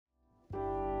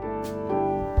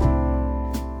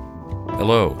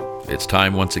Hello, it's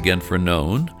time once again for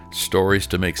Known, stories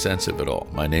to make sense of it all.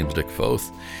 My name's Dick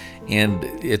Foth, and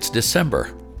it's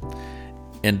December.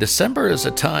 And December is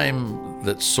a time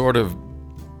that's sort of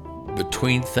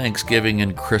between Thanksgiving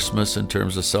and Christmas in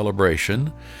terms of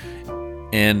celebration,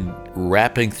 and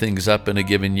wrapping things up in a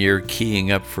given year,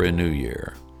 keying up for a new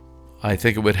year. I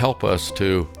think it would help us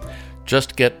to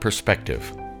just get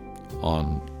perspective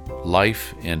on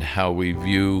life and how we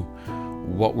view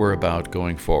what we're about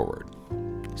going forward.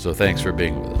 So thanks for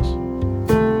being with us.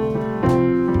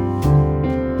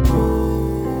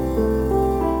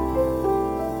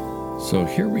 So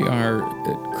here we are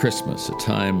at Christmas, a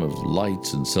time of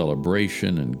lights and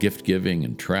celebration and gift giving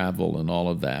and travel and all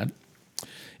of that.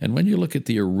 And when you look at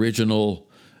the original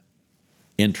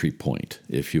entry point,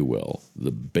 if you will,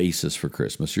 the basis for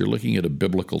Christmas, you're looking at a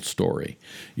biblical story.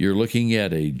 You're looking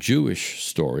at a Jewish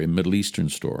story, a Middle Eastern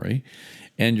story,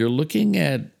 and you're looking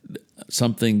at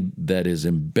something that is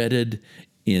embedded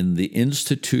in the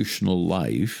institutional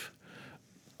life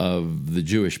of the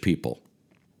Jewish people.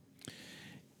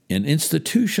 And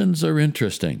institutions are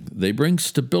interesting. They bring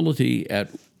stability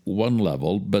at one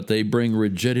level, but they bring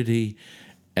rigidity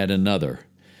at another.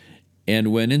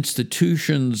 And when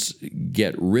institutions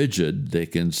get rigid, they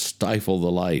can stifle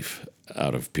the life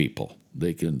out of people.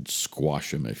 They can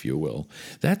squash them, if you will.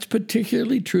 That's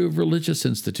particularly true of religious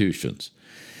institutions.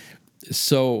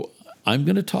 So I'm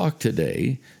going to talk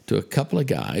today to a couple of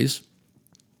guys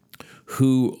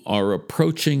who are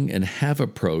approaching and have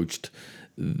approached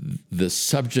the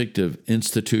subject of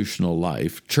institutional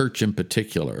life, church in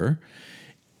particular,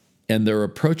 and they're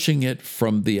approaching it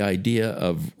from the idea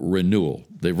of renewal.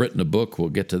 They've written a book. We'll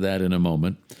get to that in a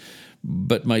moment.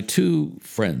 But my two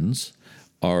friends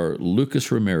are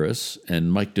Lucas Ramirez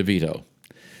and Mike DeVito.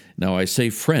 Now, I say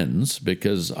friends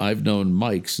because I've known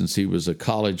Mike since he was a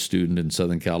college student in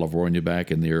Southern California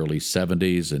back in the early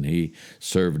 70s, and he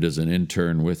served as an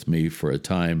intern with me for a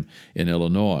time in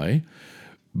Illinois.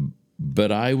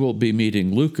 But I will be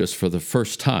meeting Lucas for the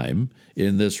first time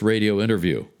in this radio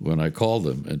interview when I call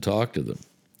them and talk to them.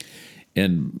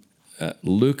 And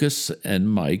Lucas and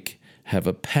Mike have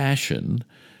a passion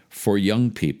for young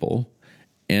people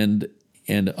and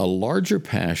a larger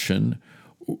passion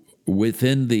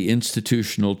within the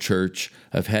institutional church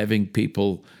of having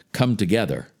people come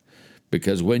together.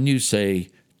 Because when you say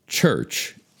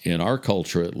church, in our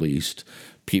culture at least,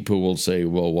 people will say,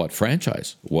 well, what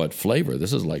franchise? What flavor?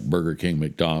 This is like Burger King,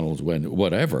 McDonald's,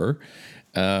 whatever.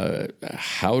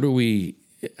 How do we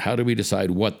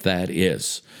decide what that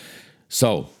is?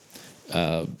 So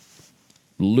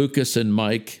Lucas and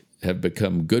Mike have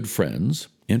become good friends,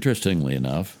 interestingly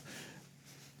enough,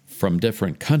 from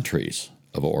different countries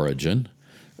of origin.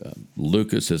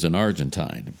 Lucas is an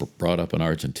Argentine, brought up in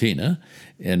Argentina,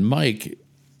 and Mike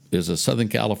is a Southern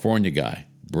California guy,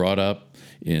 brought up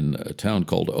in a town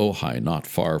called Ojai, not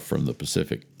far from the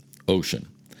Pacific Ocean.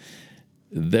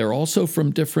 They're also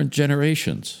from different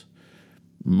generations.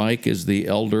 Mike is the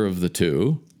elder of the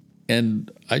two,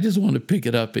 and I just want to pick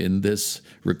it up in this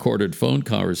recorded phone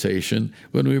conversation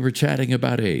when we were chatting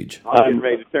about age. I'm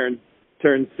ready to turn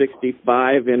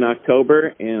 65 in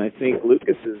October, and I think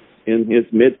Lucas is in his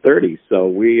mid-30s, so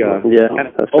we kind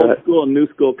of old school and new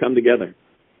school come together.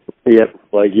 Yep,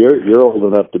 like you're old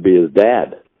enough to be his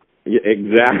dad. Yeah,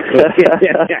 exactly.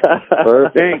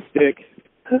 Perfect. Thanks, Dick.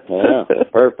 Yeah,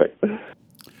 perfect.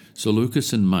 So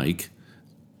Lucas and Mike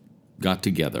got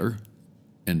together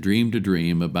and dreamed a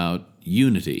dream about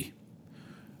unity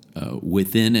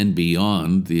within and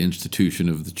beyond the institution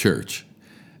of the church.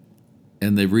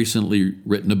 And they've recently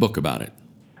written a book about it.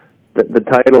 The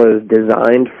title is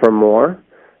Designed for More,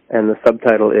 and the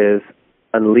subtitle is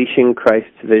Unleashing Christ's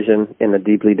Vision in a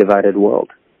Deeply Divided World.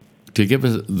 To give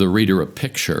the reader a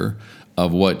picture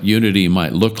of what unity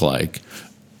might look like,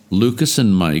 Lucas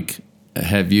and Mike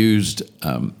have used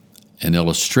an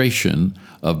illustration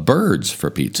of birds,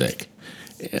 for Pete's sake,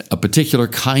 a particular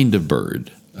kind of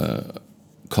bird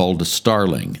called a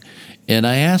starling. And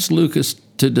I asked Lucas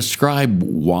to describe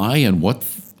why and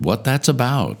what that's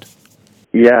about.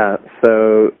 Yeah,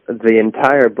 so the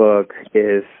entire book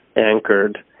is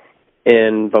anchored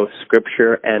in both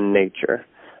scripture and nature.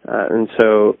 And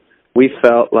so we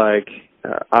felt like,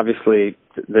 obviously,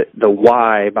 the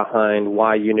why behind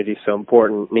why unity is so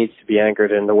important needs to be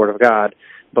anchored in the Word of God,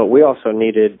 but we also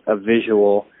needed a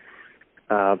visual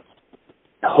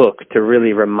hook to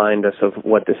really remind us of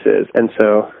what this is. And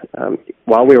so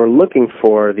while we were looking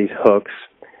for these hooks,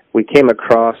 we came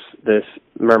across this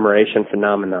murmuration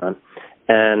phenomenon.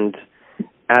 And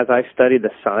as I studied the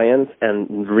science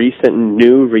and recent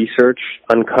new research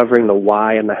uncovering the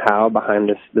why and the how behind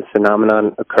this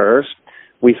phenomenon occurs,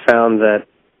 we found that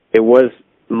it was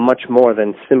much more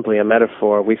than simply a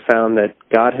metaphor. We found that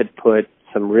God had put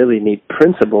some really neat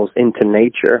principles into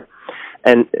nature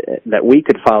and that we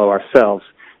could follow ourselves.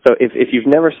 So if you've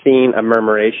never seen a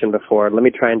murmuration before, let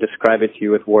me try and describe it to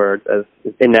you with words, as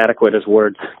inadequate as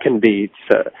words can be.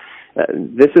 So,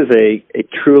 this is a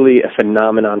truly a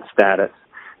phenomenon status.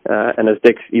 And as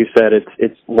Dick, you said,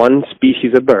 it's one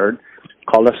species of bird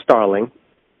called a starling,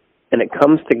 and it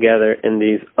comes together in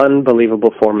these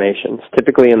unbelievable formations,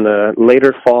 typically in the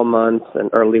later fall months and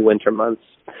early winter months.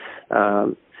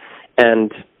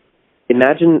 And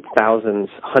imagine thousands,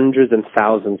 hundreds and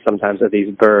thousands sometimes of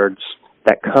these birds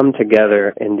that come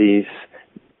together in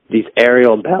these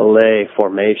aerial ballet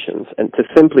formations. And to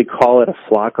simply call it a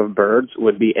flock of birds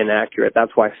would be inaccurate.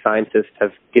 That's why scientists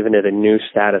have given it a new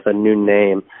status, a new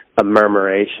name, a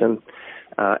murmuration.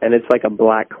 And it's like a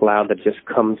black cloud that just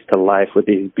comes to life with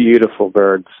these beautiful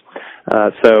birds.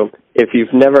 So if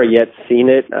you've never yet seen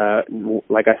it,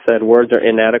 like I said, words are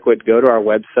inadequate. Go to our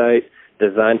website,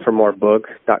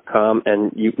 designformorebook.com,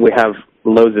 and we have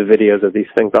loads of videos of these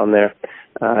things on there.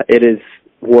 It is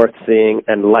worth seeing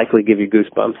and likely give you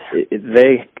goosebumps.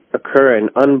 They occur in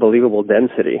unbelievable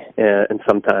density, and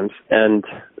sometimes, and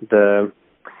the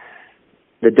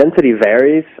density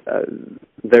varies.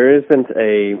 There isn't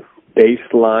a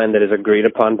baseline that is agreed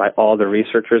upon by all the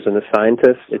researchers and the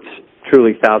scientists. It's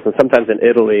truly thousands. Sometimes in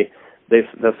Italy,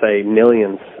 they'll say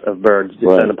millions of birds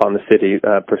descend upon the city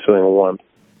pursuing warmth.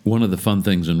 One of the fun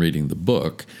things in reading the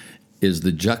book is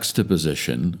the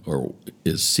juxtaposition, or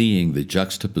is seeing the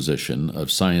juxtaposition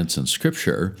of science and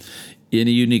Scripture in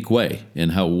a unique way, in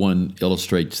how one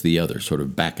illustrates the other, sort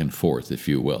of back and forth, if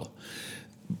you will.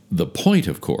 The point,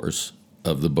 of course,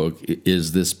 of the book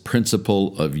is this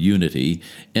principle of unity,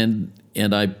 and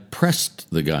I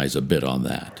pressed the guys a bit on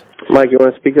that. Mike, you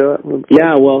want to speak to that?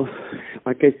 Yeah, well,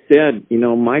 like I said,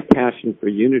 my passion for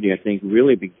unity, I think,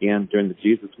 really began during the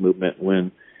Jesus movement,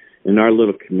 when in our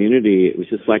little community, it was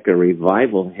just like a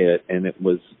revival hit, and it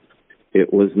was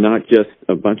not just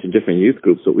a bunch of different youth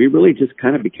groups, but we really just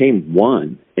kind of became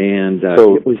one. And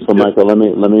so Michael, let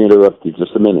me interrupt you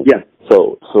just a minute. Yeah.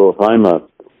 So if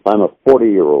I'm a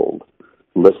 40-year-old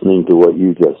listening to what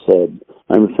you just said,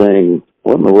 I'm saying,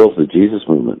 what in the world's the Jesus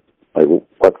movement? Like,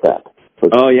 what's that? So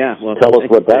well, tell us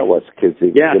what that was, because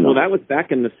well, that was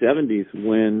back in the 70s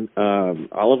when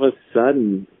all of a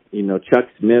sudden, Chuck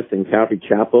Smith and Calvary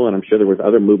Chapel, and I'm sure there was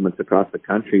other movements across the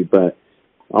country, but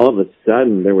all of a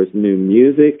sudden there was new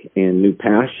music and new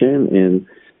passion, and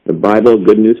the Bible,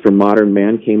 Good News for Modern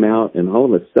Man, came out, and all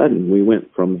of a sudden we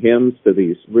went from hymns to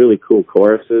these really cool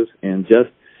choruses, and just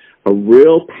a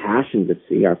real passion to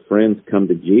see our friends come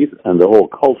to Jesus. And the whole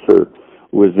culture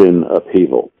was in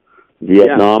upheaval.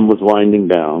 Vietnam was winding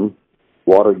down.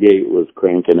 Watergate was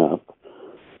cranking up.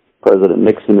 President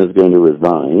Nixon is going to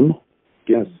resign.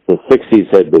 Yes. The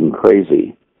 60s had been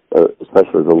crazy,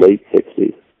 especially the late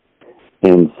 60s.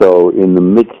 And so in the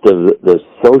midst of the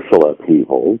social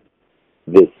upheaval,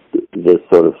 this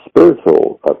sort of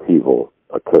spiritual upheaval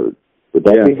occurred. Would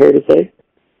that be fair to say?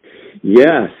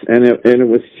 Yes, and it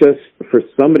was just, for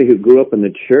somebody who grew up in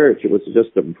the church, it was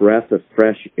just a breath of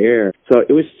fresh air. So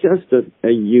it was just a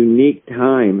unique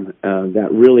time that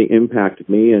really impacted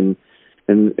me, and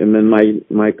then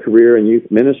my career in youth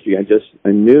ministry. I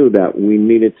knew that we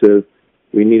needed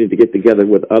to get together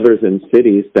with others in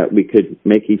cities that we could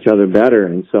make each other better,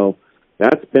 and so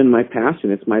that's been my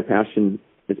passion. It's my passion.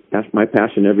 That's my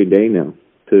passion every day now,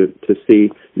 to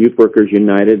see youth workers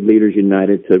united, leaders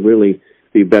united, to really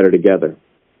be better together.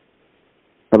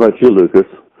 How about you, Lucas?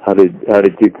 How did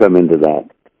you come into that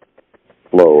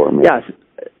flow? Yes,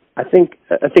 I think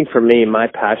for me, my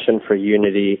passion for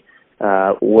unity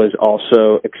was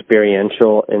also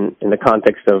experiential in the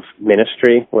context of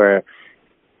ministry, where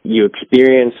you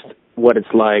experienced what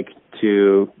it's like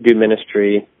to do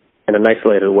ministry in an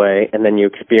isolated way, and then you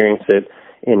experience it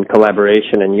in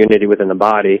collaboration and unity within the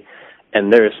body,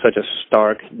 and there is such a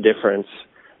stark difference.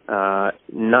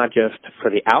 Not just for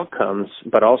the outcomes,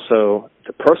 but also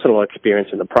the personal experience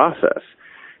in the process.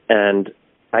 And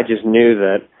I just knew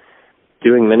that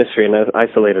doing ministry in an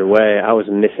isolated way, I was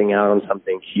missing out on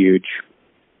something huge.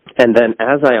 And then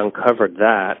as I uncovered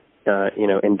that,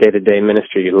 in day-to-day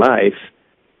ministry life,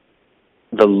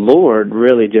 the Lord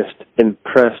really just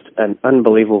impressed an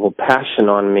unbelievable passion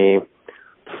on me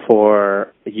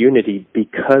for unity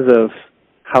because of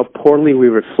how poorly we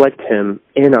reflect Him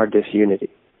in our disunity.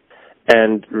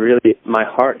 And really, my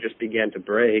heart just began to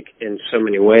break in so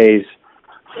many ways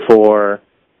for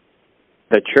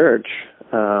the church.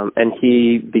 And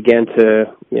He began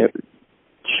to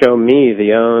show me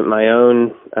my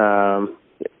own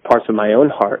parts of my own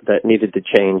heart that needed to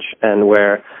change, and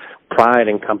where pride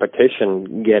and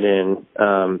competition get in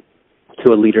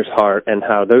to a leader's heart, and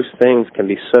how those things can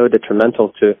be so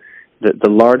detrimental to the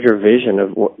larger vision of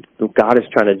what God is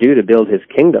trying to do to build his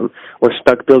kingdom. We're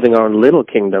stuck building our own little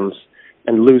kingdoms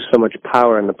and lose so much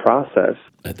power in the process.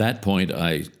 At that point,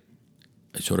 I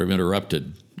sort of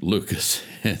interrupted Lucas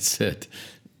and said,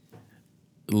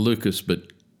 Lucas, but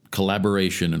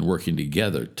collaboration and working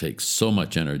together takes so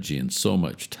much energy and so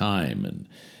much time, and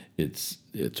it's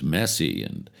messy,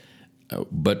 and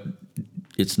but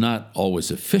it's not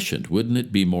always efficient. Wouldn't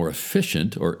it be more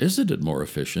efficient, or isn't it more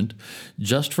efficient,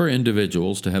 just for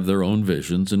individuals to have their own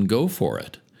visions and go for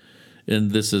it?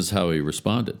 And this is how he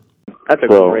responded. That's a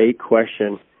great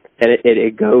question, and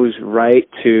it goes right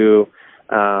to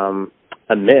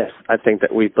a myth, I think,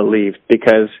 that we've believed,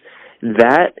 because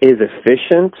that is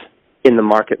efficient in the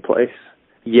marketplace.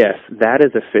 Yes, that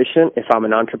is efficient if I'm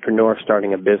an entrepreneur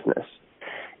starting a business.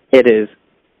 It is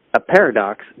a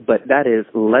paradox, but that is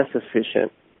less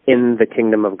efficient in the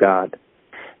kingdom of God,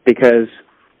 because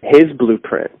his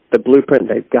blueprint, the blueprint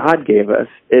that God gave us,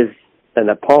 is, and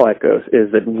that Paul echoes,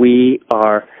 is that we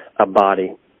are a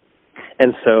body.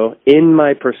 And so in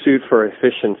my pursuit for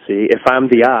efficiency, if I'm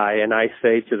the eye and I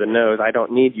say to the nose, I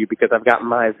don't need you because I've got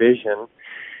my vision,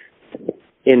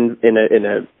 in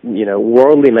a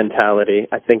worldly mentality,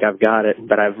 I think I've got it,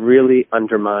 but I've really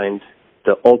undermined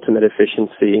the ultimate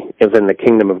efficiency within the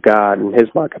kingdom of God and his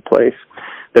marketplace.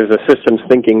 There's a systems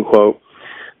thinking quote.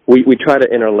 We try to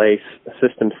interlace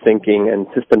systems thinking and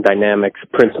system dynamics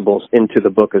principles into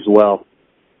the book as well.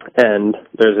 And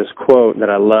there's this quote that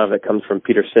I love that comes from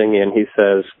Peter Singian. He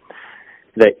says,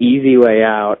 the easy way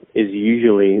out is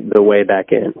usually the way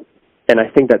back in. And I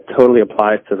think that totally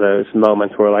applies to those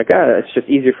moments where like, it's just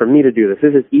easier for me to do this.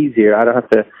 This is easier. I don't have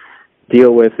to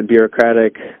deal with the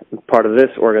bureaucratic part of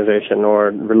this organization or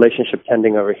relationship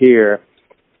tending over here.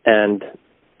 And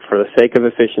for the sake of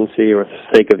efficiency or the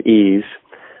sake of ease,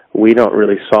 we don't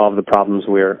really solve the problems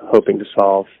we're hoping to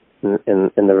solve in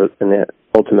the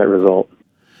ultimate result.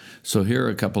 So here are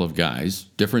a couple of guys,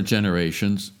 different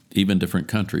generations, even different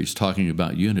countries, talking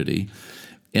about unity.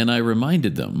 And I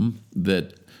reminded them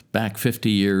that back 50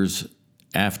 years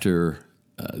after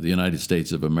the United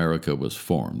States of America was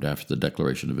formed, after the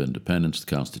Declaration of Independence,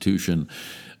 the Constitution,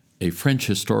 a French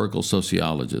historical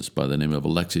sociologist by the name of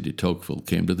Alexis de Tocqueville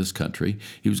came to this country.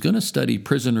 He was going to study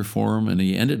prison reform, and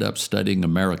he ended up studying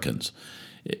Americans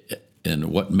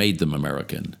and what made them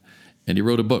American. And he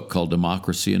wrote a book called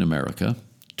Democracy in America,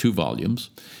 2 volumes.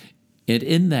 And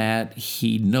in that,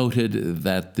 he noted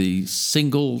that the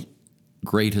single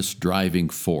greatest driving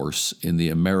force in the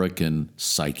American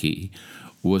psyche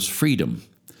was freedom.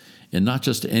 And not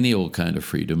just any old kind of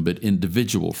freedom, but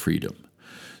individual freedom.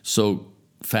 So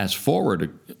fast forward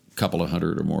a couple of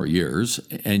hundred or more years,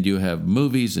 and you have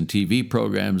movies and TV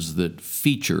programs that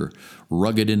feature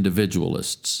rugged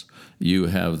individualists. You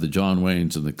have the John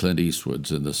Waynes and the Clint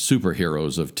Eastwoods and the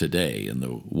superheroes of today, and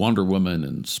the Wonder Woman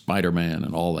and Spider-Man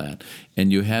and all that.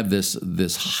 And you have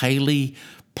this highly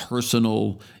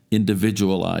personal,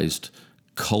 individualized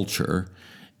culture.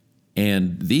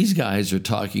 And these guys are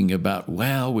talking about,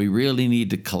 well, we really need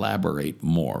to collaborate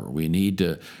more. We need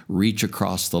to reach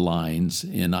across the lines.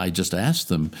 And I just asked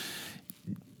them,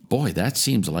 boy, that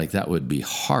seems like that would be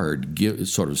hard,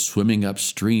 sort of swimming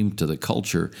upstream to the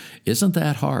culture. Isn't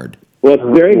that hard? Well,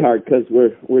 it's very hard because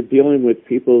we're dealing with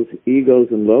people's egos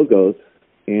and logos,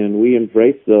 and we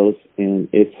embrace those, and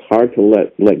it's hard to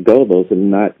let go of those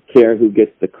and not care who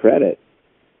gets the credit.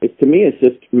 To me, it's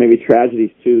just maybe tragedy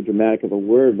is too dramatic of a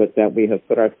word, but that we have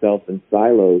put ourselves in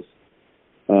silos,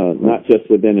 not just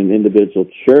within an individual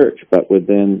church, but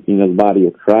within the body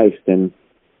of Christ. And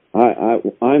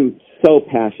I'm so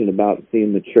passionate about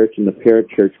seeing the church and the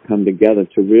parachurch come together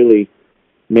to really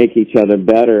make each other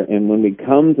better. And when we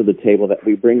come to the table, that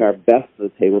we bring our best to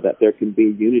the table, that there can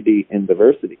be unity and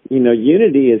diversity.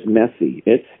 Unity is messy.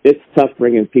 It's tough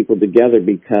bringing people together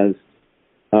because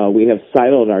we have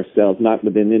siloed ourselves, not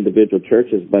within individual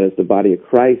churches, but as the body of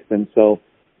Christ. And so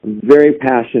I'm very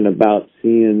passionate about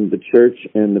seeing the church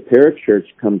and the parachurch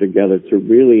come together to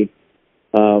really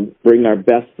bring our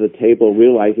best to the table,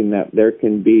 realizing that there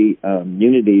can be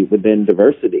unity within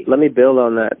diversity. Let me build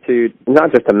on that too.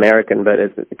 Not just American, but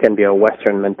it can be a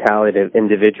Western mentality of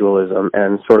individualism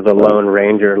and sort of the lone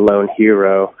ranger, lone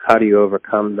hero. How do you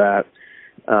overcome that?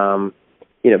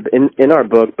 In our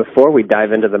book, before we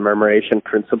dive into the murmuration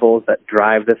principles that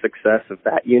drive the success of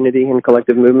that unity and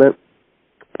collective movement,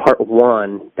 part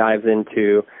 1 dives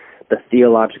into the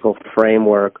theological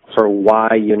framework for why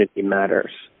unity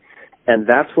matters. And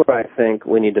that's where I think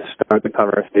we need to start the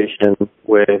conversation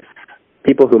with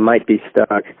people people who might be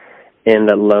stuck in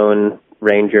the Lone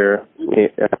Ranger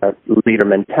leader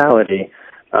mentality,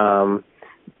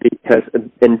 because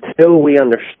until we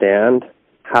understand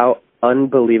how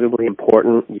unbelievably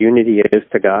important unity is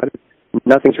to God,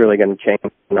 nothing's really going to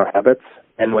change in our habits.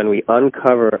 And when we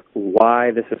uncover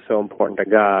why this is so important to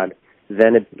God,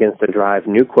 then it begins to drive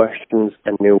new questions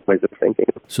and new ways of thinking.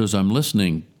 So as I'm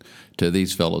listening to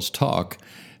these fellows talk,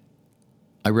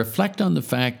 I reflect on the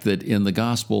fact that in the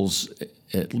Gospels,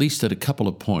 at least at a couple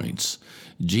of points,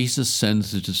 Jesus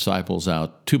sends his disciples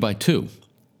out 2 by 2.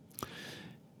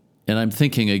 And I'm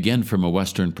thinking again from a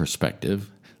Western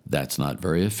perspective, that's not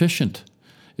very efficient.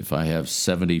 If I have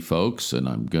 70 folks and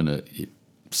I'm going to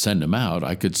send them out,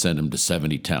 I could send them to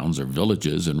 70 towns or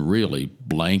villages and really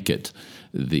blanket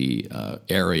the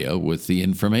area with the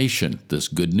information, this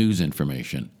good news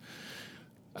information.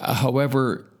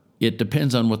 However, it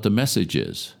depends on what the message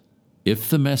is. If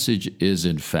the message is,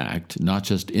 in fact, not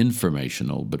just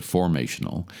informational, but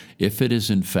formational, if it is,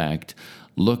 in fact,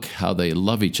 look how they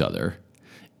love each other,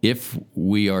 if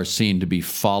we are seen to be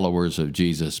followers of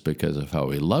Jesus because of how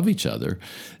we love each other,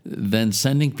 then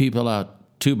sending people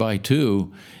out 2 by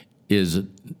 2 is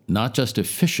not just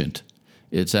efficient,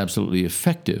 it's absolutely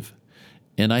effective.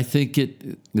 And I think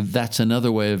that's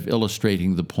another way of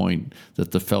illustrating the point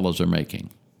that the fellows are making.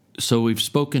 So we've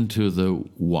spoken to the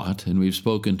what and we've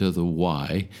spoken to the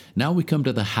why. Now we come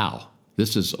to the how.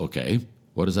 This is, okay,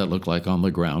 what does that look like on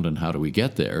the ground and how do we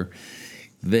get there?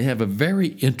 They have a very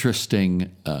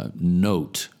interesting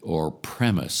note or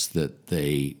premise that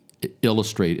they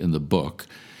illustrate in the book,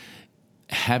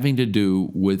 having to do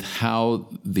with how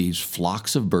these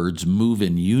flocks of birds move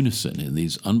in unison in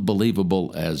these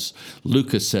unbelievable, as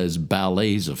Lucas says,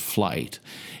 ballets of flight.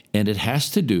 And it has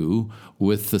to do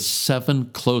with the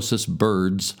 7 closest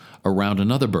birds around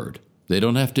another bird. They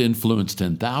don't have to influence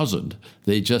 10,000.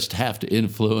 They just have to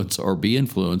influence or be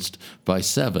influenced by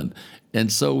 7.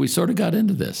 And so we sort of got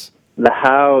into this. The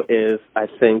how is, I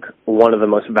think, one of the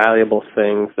most valuable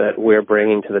things that we're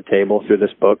bringing to the table through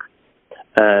this book.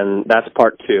 And that's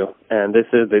part 2. And these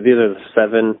are the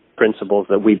 7 principles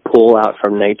that we pull out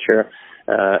from nature.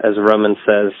 As Romans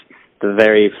says, the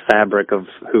very fabric of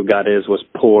who God is was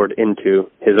poured into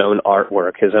his own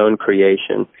artwork, his own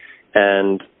creation.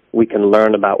 And we can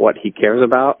learn about what he cares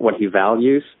about, what he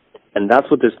values. And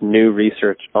that's what this new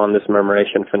research on this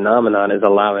murmuration phenomenon is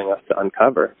allowing us to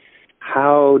uncover.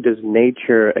 How does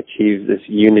nature achieve this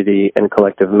unity and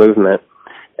collective movement?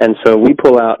 And so we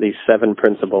pull out these 7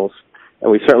 principles,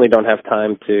 and we certainly don't have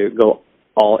time to go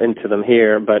all into them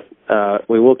here, but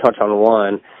we will touch on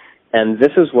one. And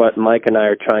this is what Mike and I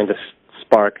are trying to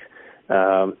spark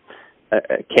a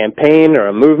campaign or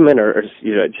a movement or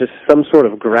just some sort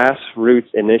of grassroots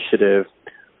initiative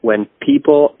when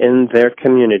people in their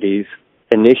communities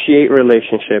initiate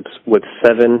relationships with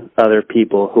 7 other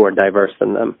people who are diverse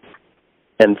than them.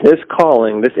 And this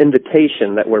calling, this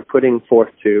invitation that we're putting forth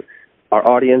to our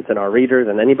audience and our readers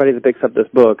and anybody that picks up this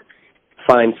book,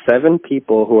 find 7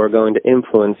 people who are going to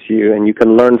influence you and you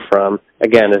can learn from.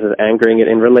 Again, this is anchoring it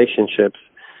in relationships.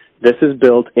 This is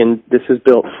built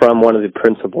from one of the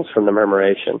principles from the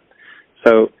murmuration.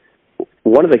 So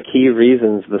one of the key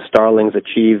reasons the Starlings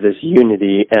achieve this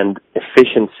unity and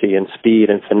efficiency and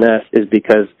speed and finesse is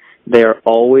because they are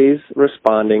always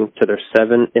responding to their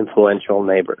 7 influential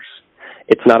neighbors.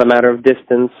 It's not a matter of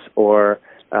distance or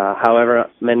however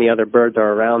many other birds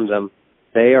are around them.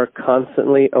 They are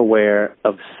constantly aware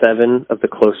of 7 of the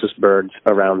closest birds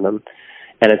around them.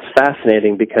 And it's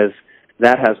fascinating because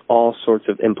that has all sorts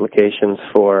of implications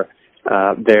for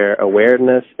their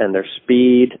awareness and their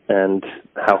speed and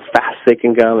how fast they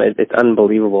can go. It's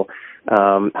unbelievable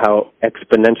how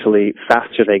exponentially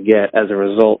faster they get as a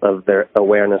result of their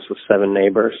awareness with 7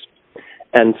 neighbors.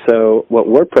 And so what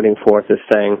we're putting forth is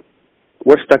saying,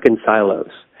 we're stuck in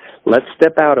silos. Let's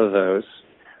step out of those,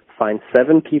 find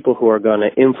 7 people who are going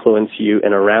to influence you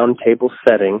in a round table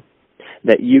setting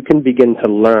that you can begin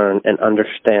to learn and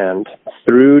understand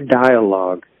through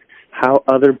dialogue how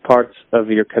other parts of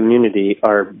your community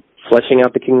are fleshing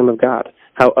out the kingdom of God,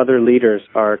 how other leaders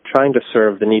are trying to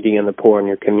serve the needy and the poor in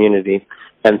your community.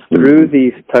 And through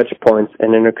these touch points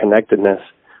and interconnectedness,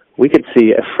 we could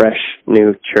see a fresh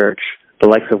new church, the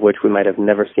likes of which we might have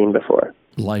never seen before.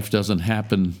 Life doesn't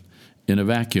happen in a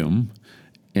vacuum.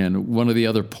 And one of the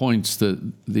other points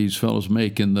that these fellows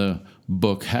make in the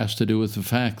book has to do with the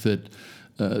fact that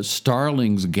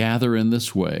starlings gather in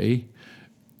this way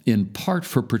in part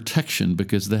for protection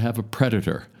because they have a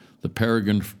predator, the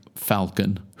peregrine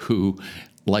falcon, who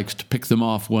likes to pick them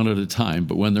off one at a time,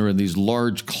 but when they're in these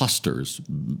large clusters,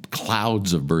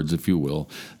 clouds of birds, if you will,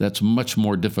 that's much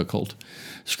more difficult.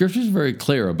 Scripture is very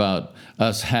clear about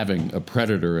us having a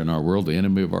predator in our world, the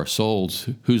enemy of our souls,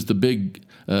 who's the big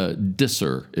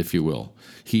disser, if you will.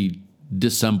 He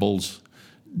dissembles,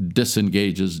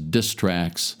 disengages,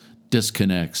 distracts,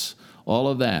 disconnects, all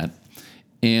of that.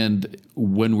 And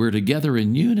when we're together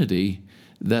in unity,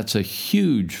 that's a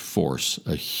huge force,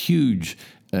 a huge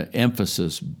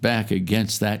emphasis back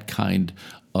against that kind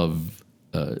of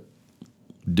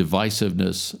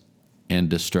divisiveness and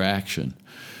distraction.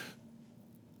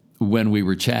 When we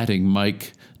were chatting,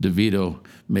 Mike DeVito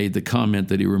made the comment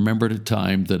that he remembered a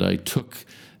time that I took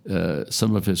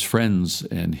some of his friends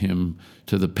and him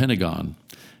to the Pentagon.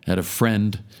 Had a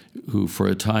friend who for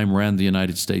a time ran the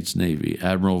United States Navy,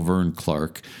 Admiral Vern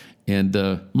Clark, and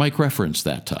Mike referenced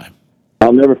that time.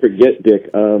 I'll never forget, Dick.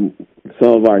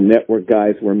 Some of our network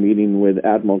guys were meeting with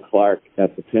Admiral Clark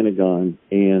at the Pentagon,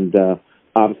 and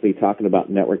obviously talking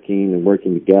about networking and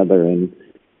working together. And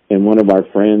one of our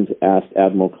friends asked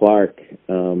Admiral Clark,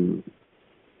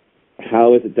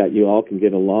 "How is it that you all can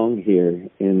get along here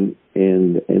in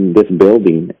this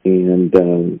building?"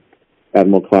 And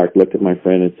Admiral Clark looked at my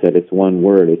friend and said, "It's one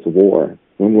word. It's war.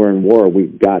 When we're in war,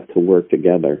 we've got to work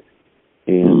together."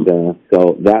 And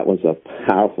so that was a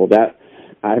powerful.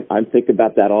 I think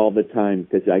about that all the time,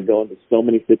 because I go into so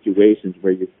many situations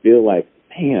where you feel like,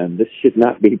 man, this should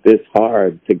not be this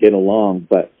hard to get along,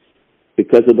 but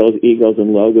because of those egos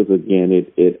and logos again,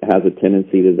 it has a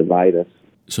tendency to divide us.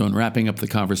 So in wrapping up the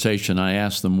conversation, I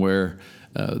asked them where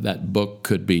that book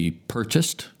could be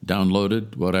purchased,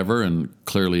 downloaded, whatever, and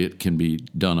clearly it can be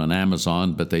done on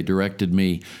Amazon, but they directed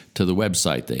me to the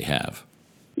website they have.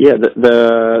 Yeah,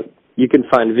 you can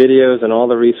find videos and all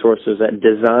the resources at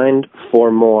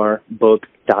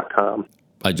designedformorebook.com.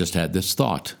 I just had this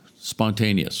thought,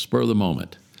 spontaneous, spur of the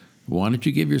moment. Why don't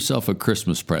you give yourself a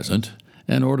Christmas present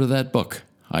and order that book?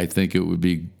 I think it would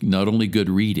be not only good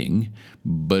reading,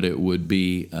 but it would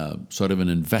be sort of an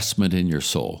investment in your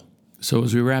soul. So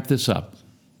as we wrap this up,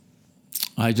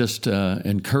 I just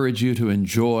encourage you to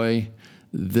enjoy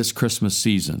this Christmas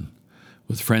season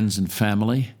with friends and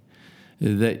family,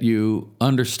 that you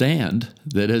understand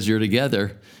that as you're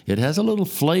together, it has a little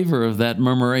flavor of that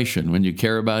murmuration. When you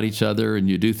care about each other and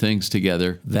you do things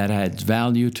together, that adds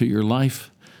value to your life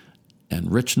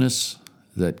and richness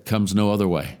that comes no other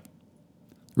way.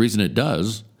 The reason it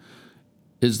does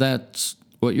is that's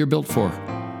what you're built for.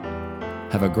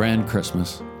 Have a grand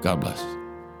Christmas. God bless.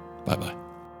 Bye-bye.